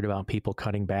road, I'm worried about people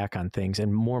cutting back on things,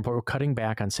 and more important, cutting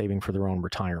back on saving for their own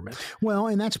retirement. Well,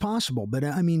 and that's possible, but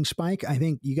I mean, Spike, I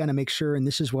think you got to make sure, and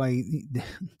this is why.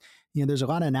 There's a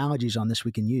lot of analogies on this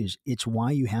we can use. It's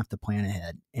why you have to plan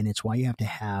ahead, and it's why you have to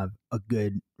have a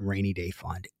good rainy day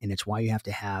fund, and it's why you have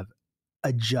to have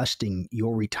adjusting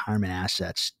your retirement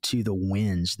assets to the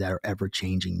winds that are ever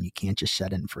changing. You can't just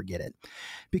set it and forget it,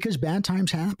 because bad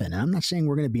times happen. And I'm not saying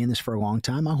we're going to be in this for a long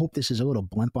time. I hope this is a little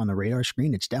blimp on the radar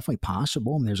screen. It's definitely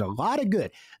possible. And there's a lot of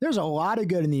good. There's a lot of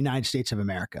good in the United States of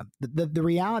America. The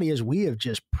reality is we have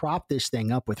just propped this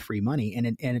thing up with free money,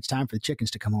 and it's time for the chickens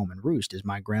to come home and roost, as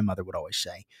my grandmother would always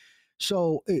say.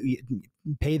 So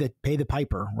pay the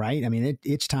piper, right? I mean,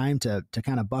 it's time to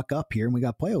kind of buck up here, and we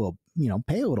got to pay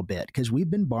a little bit, because we've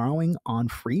been borrowing on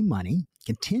free money,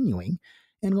 continuing,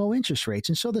 and low interest rates.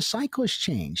 And so the cycle has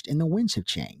changed and the winds have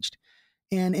changed.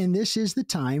 And this is the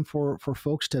time for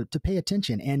folks to pay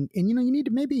attention. And you need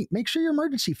to maybe make sure your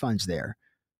emergency fund's there.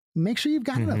 Make sure you've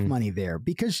got enough money there,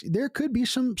 because there could be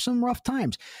some rough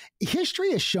times.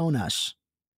 History has shown us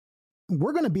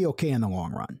we're going to be okay in the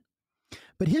long run.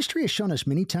 But history has shown us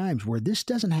many times where this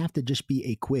doesn't have to just be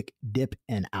a quick dip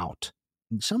and out.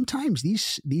 Sometimes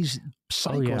these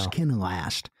cycles can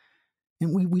last.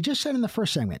 And we just said in the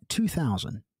first segment,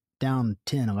 2000 down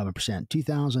 10, 11%,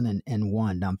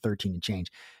 2001 down 13 and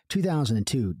change,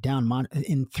 2002 down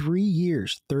in 3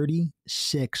 years,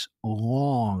 36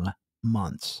 long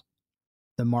months.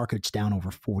 The market's down over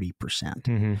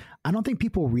 40%. I don't think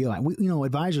people realize,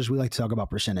 advisors, we like to talk about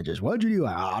percentages. What did you do?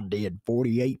 I did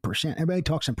 48%. Everybody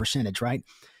talks in percentage, right?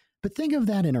 But think of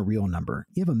that in a real number.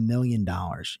 You have $1 million.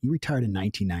 You retired in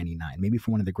 1999, maybe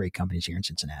from one of the great companies here in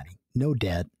Cincinnati. No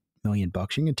debt, $1 million. You're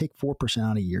going to take 4%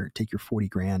 out a year, take your 40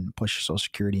 grand, plus your Social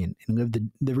Security, and live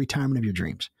the retirement of your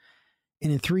dreams.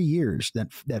 And in 3 years,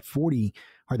 that 40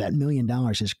 or that $1 million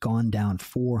has gone down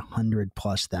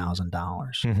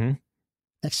 $400,000+.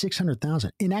 That's $600,000,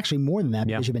 and actually more than that,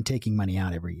 because you've been taking money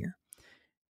out every year.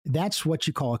 That's what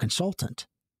you call a consultant.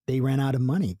 They ran out of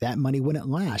money. That money wouldn't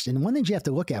last. And one thing you have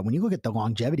to look at when you look at the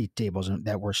longevity tables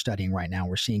that we're studying right now,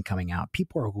 we're seeing coming out,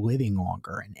 people are living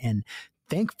longer and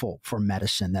thankful for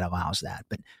medicine that allows that.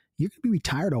 But you're going to be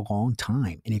retired a long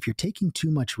time. And if you're taking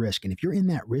too much risk, and if you're in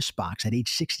that risk box at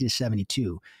age 60 to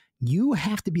 72, you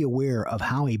have to be aware of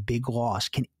how a big loss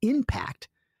can impact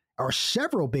or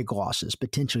several big losses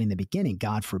potentially in the beginning,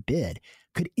 God forbid,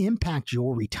 could impact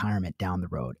your retirement down the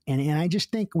road. And I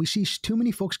just think we see too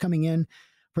many folks coming in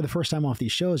for the first time off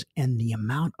these shows, and the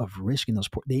amount of risk in those,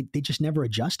 they just never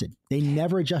adjusted. They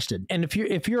never adjusted. And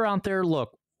if you're out there,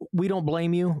 look, we don't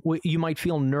blame you. You might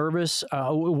feel nervous.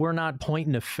 We're not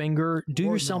pointing a finger. Do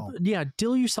yourself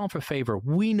a favor.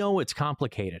 We know it's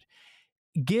complicated.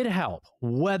 Get help,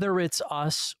 whether it's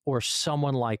us or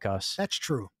someone like us. That's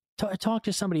true. Talk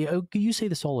to somebody. You say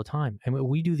this all the time. I mean,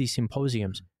 we do these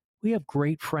symposiums. We have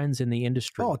great friends in the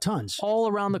industry. Oh, tons. All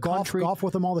around the country. Golf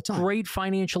with them all the time. Great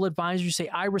financial advisors say,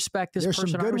 I respect this person.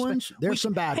 There's some good ones. There's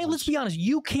some bad ones. Hey, let's be honest.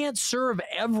 You can't serve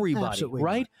everybody, Absolutely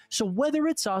right? not. So whether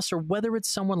it's us or whether it's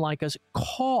someone like us,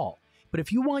 call. But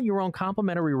if you want your own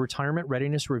complimentary retirement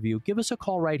readiness review, give us a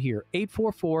call right here,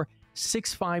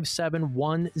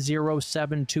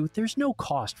 844-657-1072. There's no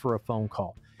cost for a phone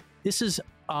call. This is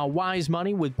Wise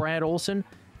Money with Brad Olson.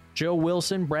 Joe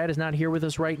Wilson. Brad is not here with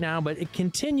us right now, but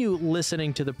continue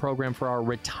listening to the program for our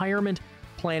retirement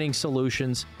planning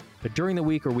solutions. But during the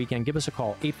week or weekend, give us a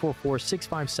call,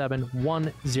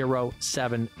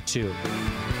 844-657-1072.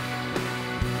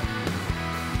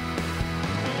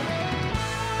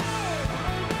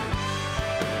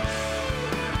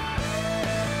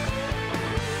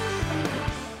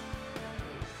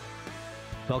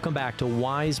 Welcome back to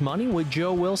Wise Money with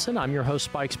Joe Wilson. I'm your host,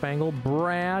 Spike Spangle.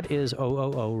 Brad is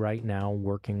OOO right now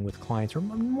working with clients, or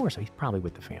more so, he's probably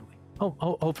with the family.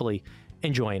 Hopefully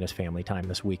enjoying his family time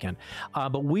this weekend.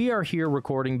 But we are here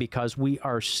recording because we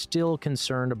are still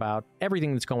concerned about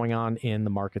everything that's going on in the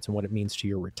markets and what it means to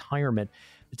your retirement.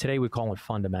 Today we call it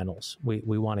fundamentals.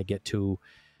 We want to get to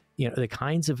the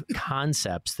kinds of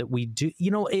concepts that we do.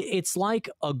 It's like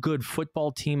a good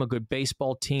football team, a good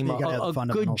baseball team, a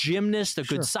good gymnast, a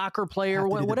good soccer player,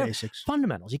 whatever.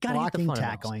 Fundamentals. You got to get the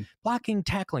fundamentals. Blocking,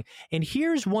 tackling. And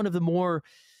here's one of the more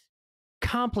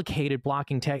complicated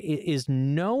blocking is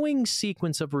knowing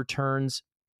sequence of returns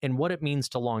and what it means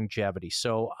to longevity.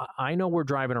 So I know we're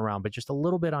driving around, but just a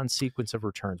little bit on sequence of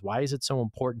returns. Why is it so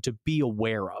important to be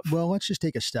aware of? Well, let's just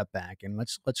take a step back and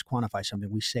let's quantify something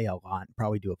we say a lot,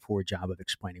 probably do a poor job of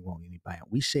explaining what we mean by it.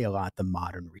 We say a lot the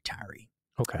modern retiree.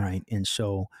 Okay. Right. And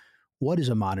so what is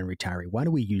a modern retiree? Why do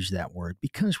we use that word?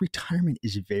 Because retirement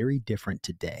is very different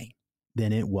today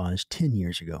than it was 10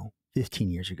 years ago, 15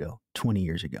 years ago, 20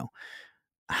 years ago.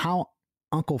 How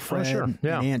Uncle Fred and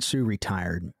Aunt Sue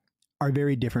retired are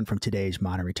very different from today's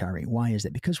modern retiree. Why is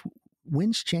that? Because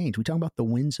winds change. We talk about the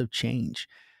winds of change.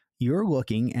 You're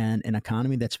looking at an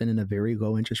economy that's been in a very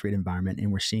low interest rate environment,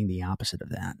 and we're seeing the opposite of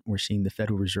that. We're seeing the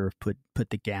Federal Reserve put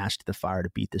the gas to the fire to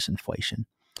beat this inflation.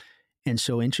 And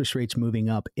so interest rates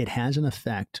moving up, it has an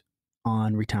effect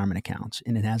on retirement accounts,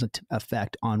 and it has an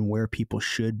effect on where people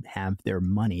should have their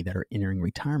money that are entering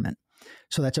retirement.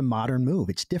 So that's a modern move.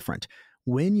 It's different.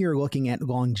 When you're looking at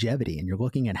longevity and you're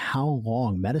looking at how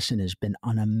long, medicine has been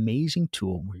an amazing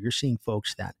tool where you're seeing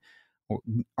folks that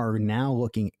are now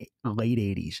looking late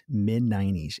 80s, mid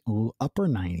 90s, upper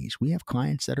 90s. We have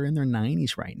clients that are in their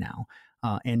 90s right now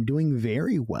and doing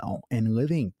very well and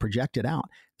living projected out.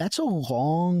 That's a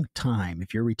long time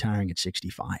if you're retiring at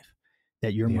 65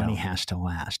 that your money has to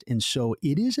last. And so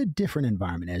it is a different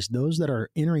environment as those that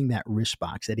are entering that risk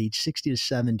box at age 60 to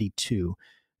 72,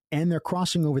 and they're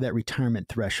crossing over that retirement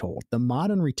threshold. The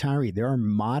modern retiree, there are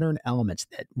modern elements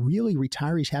that really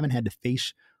retirees haven't had to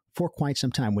face for quite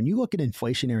some time. When you look at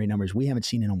inflationary numbers we haven't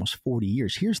seen in almost 40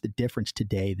 years, here's the difference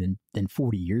today than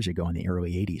 40 years ago in the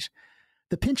early 80s.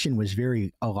 The pension was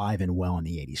very alive and well in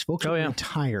the 80s. Folks would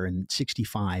retire in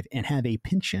 65 and have a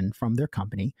pension from their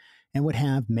company and would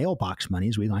have mailbox money,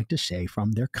 as we like to say,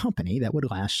 from their company that would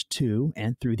last to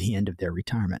and through the end of their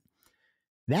retirement.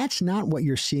 That's not what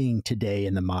you're seeing today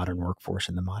in the modern workforce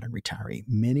and the modern retiree.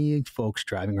 Many folks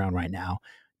driving around right now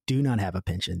do not have a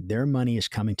pension. Their money is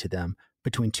coming to them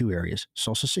between two areas,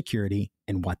 Social Security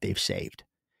and what they've saved.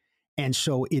 And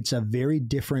so it's a very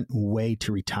different way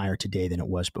to retire today than it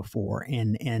was before.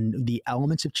 And the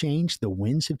elements have changed. The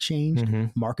winds have changed. Mm-hmm.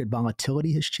 Market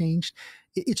volatility has changed.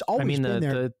 It's always been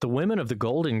there. The women of the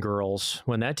Golden Girls,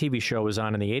 when that TV show was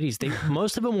on in the 80s,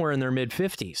 most of them were in their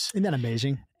mid-50s. Isn't that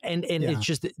amazing? And it's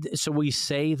just, so we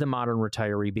say the modern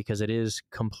retiree because it is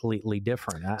completely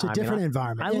different. It's a different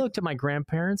environment. I looked at my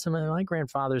grandparents, and my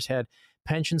grandfathers had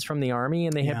pensions from the Army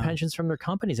and they had pensions from their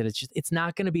companies. And it's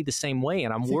not going to be the same way.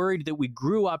 And I'm worried that we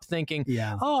grew up thinking,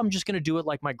 oh, I'm just going to do it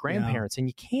like my grandparents. And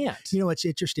you can't. You know, it's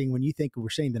interesting when you think we're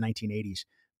saying the 1980s,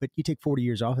 but you take 40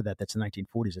 years off of that, that's the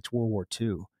 1940s. It's World War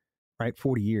II, right?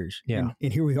 40 years. Yeah.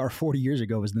 And here we are 40 years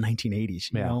ago was the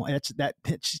 1980s. You know,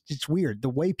 it's weird. The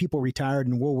way people retired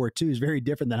in World War II is very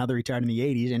different than how they retired in the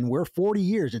 80s. And we're 40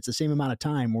 years. It's the same amount of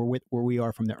time where we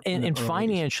are from there. And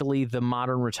financially, the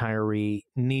modern retiree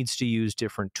needs to use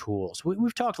different tools.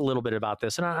 We've talked a little bit about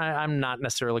this, and I'm not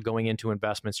necessarily going into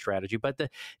investment strategy, but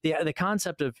the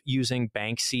concept of using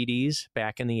bank CDs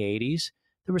back in the 80s,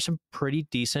 there were some pretty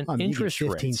decent interest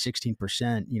 15, rates.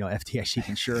 16%, FDIC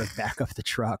insured back off the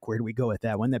truck. Where do we go with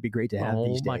that? Wouldn't that be great to have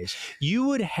these days? You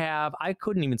would have, I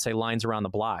couldn't even say lines around the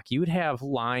block. You would have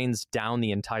lines down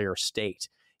the entire state.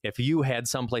 If you had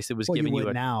someplace that was giving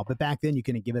you now, but back then you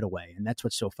couldn't give it away. And that's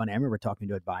what's so funny. I remember talking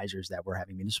to advisors that were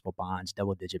having municipal bonds,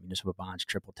 double-digit municipal bonds,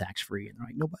 triple tax-free. And they're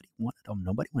like, nobody wanted them.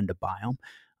 Nobody wanted to buy them.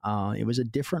 It was a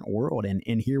different world.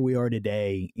 And here we are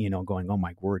today, going, oh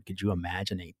my word, could you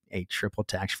imagine a triple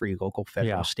tax-free local,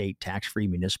 federal, state tax-free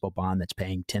municipal bond that's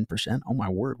paying 10%? Oh my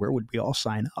word, where would we all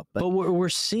sign up? But we're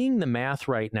seeing the math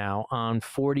right now on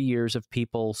 40 years of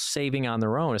people saving on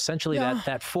their own. Essentially,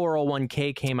 that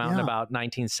 401k came out in about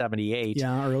 1978.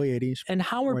 Yeah, early 80s. And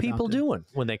how are people doing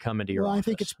when they come into your office? I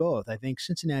think it's both. I think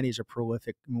Cincinnati's are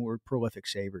we're prolific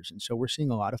savers. And so we're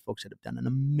seeing a lot of folks that have done an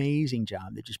amazing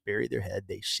job. They just buried their head.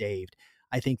 They saved.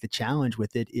 I think the challenge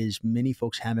with it is many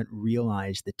folks haven't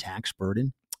realized the tax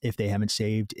burden if they haven't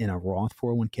saved in a Roth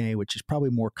 401k, which is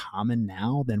probably more common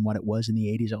now than what it was in the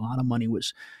 80s. A lot of money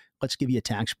was, let's give you a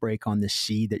tax break on this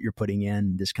seed that you're putting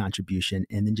in, this contribution,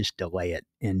 and then just delay it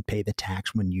and pay the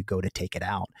tax when you go to take it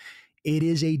out. It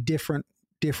is a different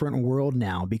world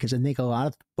now, because I think a lot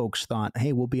of folks thought,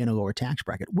 hey, we'll be in a lower tax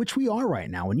bracket, which we are right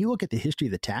now. When you look at the history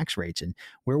of the tax rates and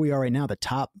where we are right now, the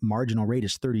top marginal rate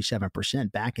is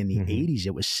 37%. Back in the 80s,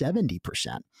 it was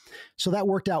 70%. So that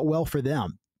worked out well for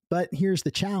them. But here's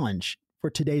the challenge for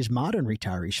today's modern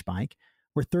retiree, Spike.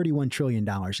 We're $31 trillion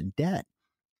in debt.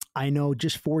 I know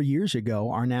just 4 years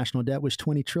ago, our national debt was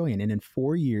 $20 trillion. And in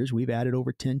 4 years, we've added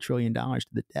over $10 trillion to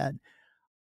the debt.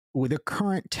 With the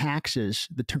current taxes,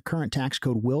 the current tax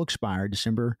code will expire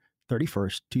December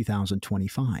 31st,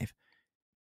 2025.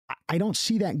 I don't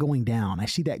see that going down. I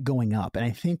see that going up. And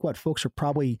I think what folks are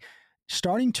probably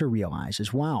starting to realize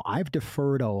is, wow, I've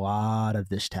deferred a lot of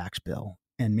this tax bill.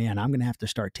 And man, I'm going to have to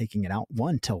start taking it out,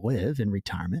 one, to live in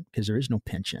retirement, because there is no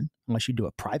pension unless you do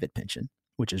a private pension,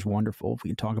 which is wonderful. If we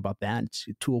can talk about that, it's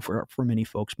a tool for many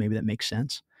folks. Maybe that makes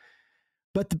sense.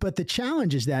 But the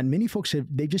challenge is that many folks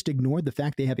they just ignored the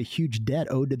fact they have a huge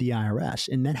debt owed to the IRS,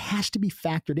 and that has to be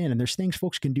factored in. And there's things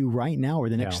folks can do right now or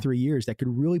the next 3 years that could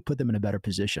really put them in a better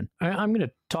position. I'm going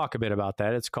to talk a bit about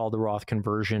that. It's called the Roth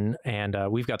Conversion, and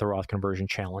we've got the Roth Conversion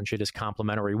Challenge. It is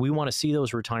complimentary. We want to see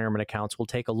those retirement accounts. We'll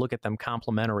take a look at them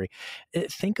complimentary.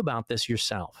 Think about this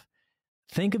yourself.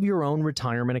 Think of your own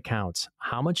retirement accounts.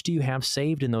 How much do you have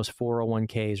saved in those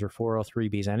 401ks or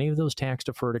 403bs? Any of those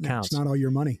tax-deferred accounts? It's not all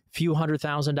your money. Few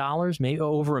 $100,000, maybe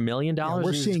over $1 million.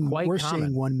 We're seeing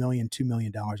 $1 million, $2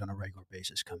 million on a regular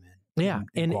basis come in. Yeah,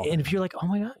 and if you're like, oh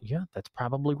my God, yeah, that's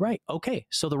probably right. Okay,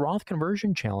 so the Roth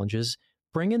Conversion Challenges.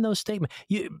 Bring in those statements.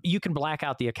 You can black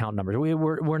out the account numbers.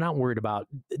 We're not worried about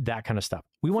that kind of stuff.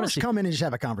 We want to come in and just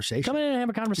have a conversation. Come in and have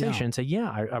a conversation and say,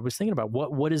 I was thinking about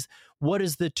what is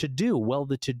the to do? Well,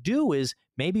 the to do is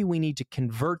maybe we need to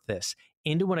convert this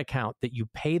into an account that you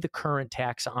pay the current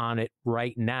tax on it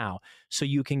right now so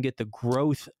you can get the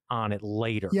growth on it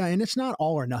later. Yeah, and it's not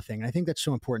all or nothing. And I think that's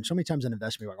so important. So many times in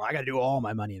investment, we're like, well, I got to do all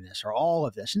my money in this or all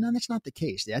of this. And no, that's not the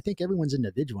case. I think everyone's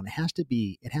individual, and it has to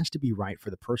be right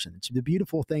for the person. It's the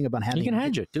beautiful thing about having... You can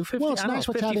hedge it. Do 50. Well, it's nice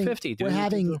with 50-50. We're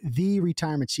having the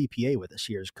retirement CPA with us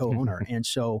here as co-owner. And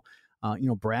so...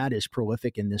 Brad is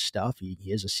prolific in this stuff. He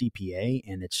is a CPA,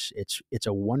 and it's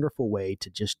a wonderful way to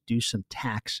just do some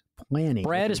tax planning.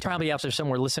 Brad is probably out there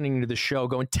somewhere listening to the show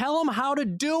going, tell him how to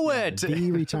do it.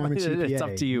 The retirement CPA. It's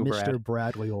up to you, Mr.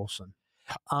 Bradley Olson.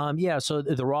 So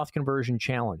the Roth Conversion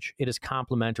Challenge, it is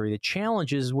complimentary. The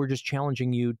challenge is we're just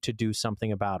challenging you to do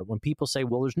something about it. When people say,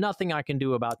 well, there's nothing I can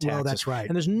do about taxes. Well, that's right.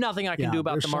 And there's nothing I can do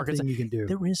about the markets. You can do.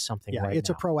 There is something right it's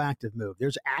now. A proactive move.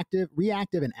 There's active,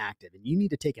 reactive, and active. And you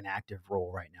need to take an active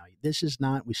role right now. This is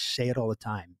not, we say it all the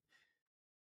time,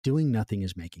 doing nothing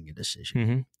is making a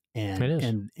decision. And, it is.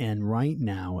 And right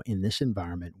now in this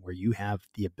environment where you have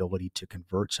the ability to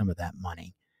convert some of that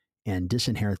money and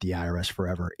disinherit the IRS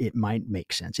forever, it might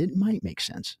make sense. It might make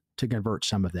sense to convert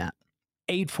some of that.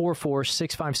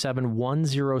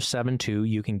 844-657-1072.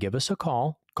 You can give us a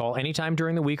call. Call anytime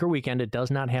during the week or weekend. It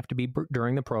does not have to be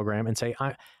during the program, and say,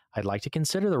 I'd like to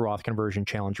consider the Roth Conversion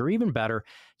Challenge, or even better,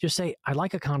 just say, I'd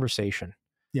like a conversation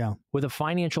with a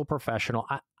financial professional.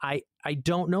 I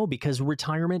don't know, because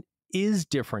retirement is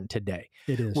different today.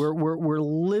 It is. We're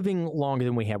living longer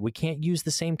than we have. We can't use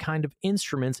the same kind of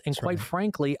instruments. And quite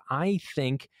frankly, I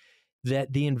think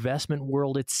that the investment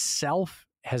world itself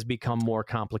has become more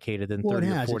complicated than 30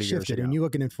 or 40 years ago. And you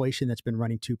look at inflation that's been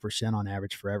running 2% on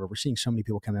average forever. We're seeing so many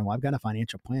people come in, well, I've got a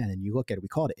financial plan. And you look at it, we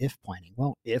call it if planning.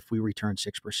 Well, if we return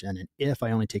 6% and if I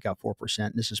only take out 4%,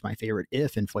 and this is my favorite,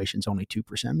 if inflation's only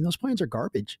 2%, I mean, those plans are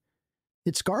garbage.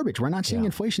 It's garbage. We're not seeing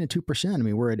inflation at 2%. I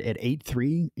mean, we're at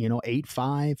 8.3,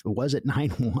 8.5. It was at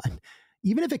 9.1.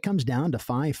 Even if it comes down to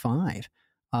 5.5,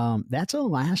 that's a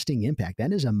lasting impact.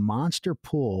 That is a monster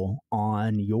pull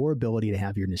on your ability to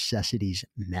have your necessities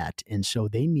met. And so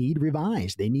they need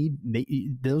revised.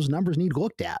 Those numbers need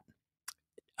looked at.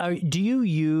 Do you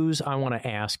use, I want to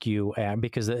ask you,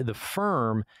 because the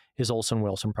firm is Olson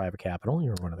Wilson Private Capital.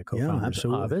 You're one of the co-founders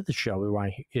of it. The show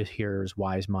here is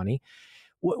Wise Money.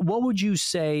 What would you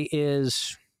say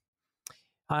is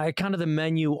kind of the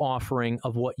menu offering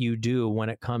of what you do when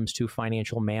it comes to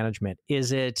financial management?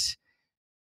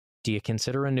 Do you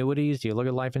consider annuities? Do you look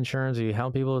at life insurance? Do you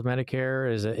help people with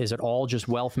Medicare? Is it all just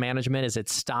wealth management? Is it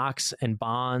stocks and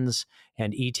bonds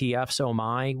and ETFs? Oh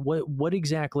my! What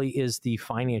exactly is the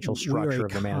financial structure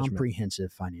of the management?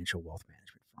 Comprehensive financial wealth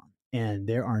management firm, and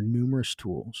there are numerous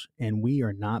tools. And we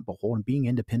are not beholden. Being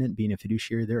independent, being a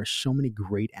fiduciary, there are so many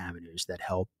great avenues that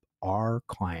help our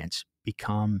clients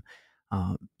become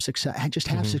success. Just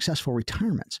have successful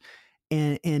retirements.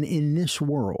 And in this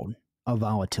world of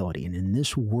volatility and in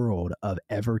this world of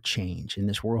ever change, in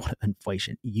this world of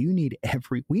inflation, we need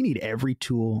every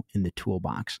tool in the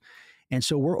toolbox. And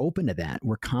so we're open to that.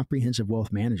 We're comprehensive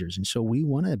wealth managers. And so we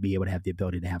want to be able to have the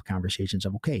ability to have conversations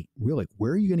of, okay, really,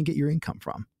 where are you going to get your income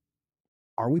from?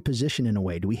 Are we positioned in a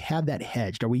way? Do we have that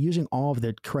hedged? Are we using all of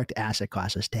the correct asset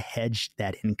classes to hedge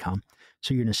that income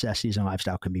so your necessities and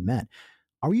lifestyle can be met?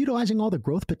 Are we utilizing all the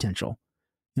growth potential?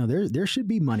 There should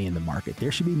be money in the market. There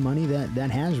should be money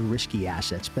that has risky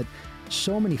assets, but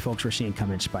so many folks we're seeing come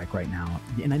in spike right now.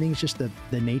 And I think it's just the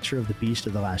nature of the beast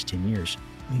of the last 10 years.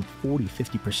 I mean,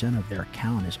 40-50% of their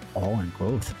account is all in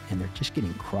growth, and they're just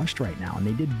getting crushed right now. And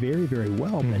they did very, very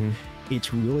well, but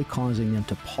it's really causing them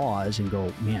to pause and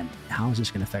go, man, how is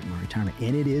this going to affect my retirement?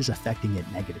 And it is affecting it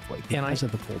negatively because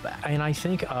of the pullback. And I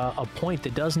think a point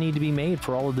that does need to be made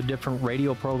for all of the different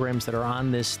radio programs that are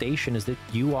on this station is that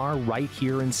you are right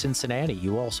here in Cincinnati.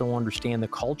 You also understand the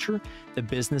culture, the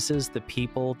businesses, the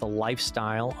people, the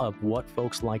lifestyle of what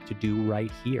folks like to do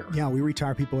right here. Yeah, we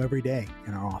retire people every day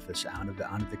in our office out of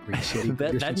the great city.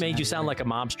 that made you sound like a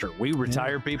mobster. We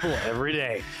retire people every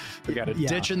day. We got a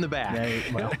ditch in the back.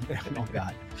 Well, oh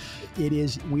God. It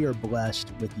is, we are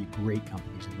blessed with the great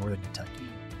companies in Northern Kentucky,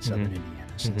 Southern Indiana,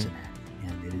 Cincinnati,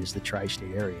 and it is the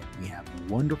tri-state area. We have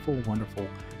wonderful, wonderful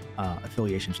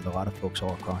affiliations with a lot of folks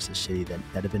all across the city that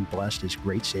have been blessed as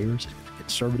great savers, a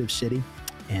conservative city,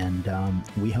 and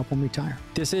we help them retire.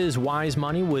 This is Wise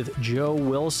Money with Joe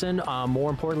Wilson. More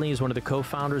importantly, he's one of the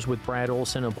co-founders with Brad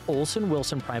Olson of Olson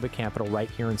Wilson Private Capital right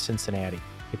here in Cincinnati.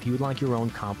 If you would like your own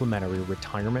complimentary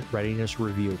retirement readiness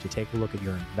review to take a look at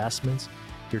your investments,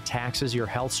 your taxes, your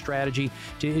health strategy,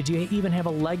 do you even have a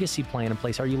legacy plan in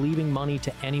place? Are you leaving money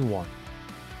to anyone?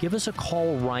 Give us a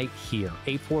call right here,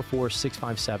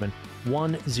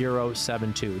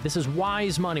 844-657-1072. This is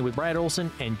Wise Money with Brad Olson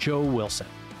and Joe Wilson.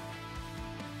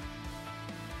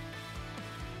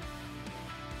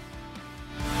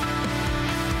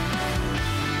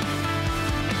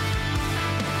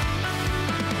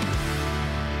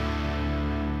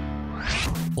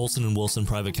 Olson & Wilson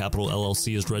Private Capital,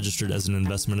 LLC is registered as an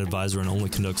investment advisor and only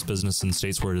conducts business in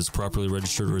states where it is properly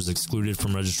registered or is excluded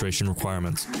from registration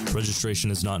requirements.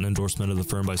 Registration is not an endorsement of the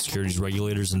firm by securities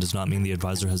regulators and does not mean the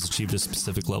advisor has achieved a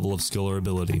specific level of skill or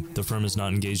ability. The firm is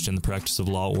not engaged in the practice of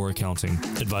law or accounting.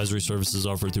 Advisory services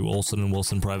offered through Olson &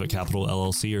 Wilson Private Capital,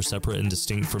 LLC are separate and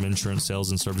distinct from insurance sales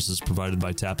and services provided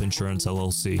by TAP Insurance,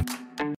 LLC.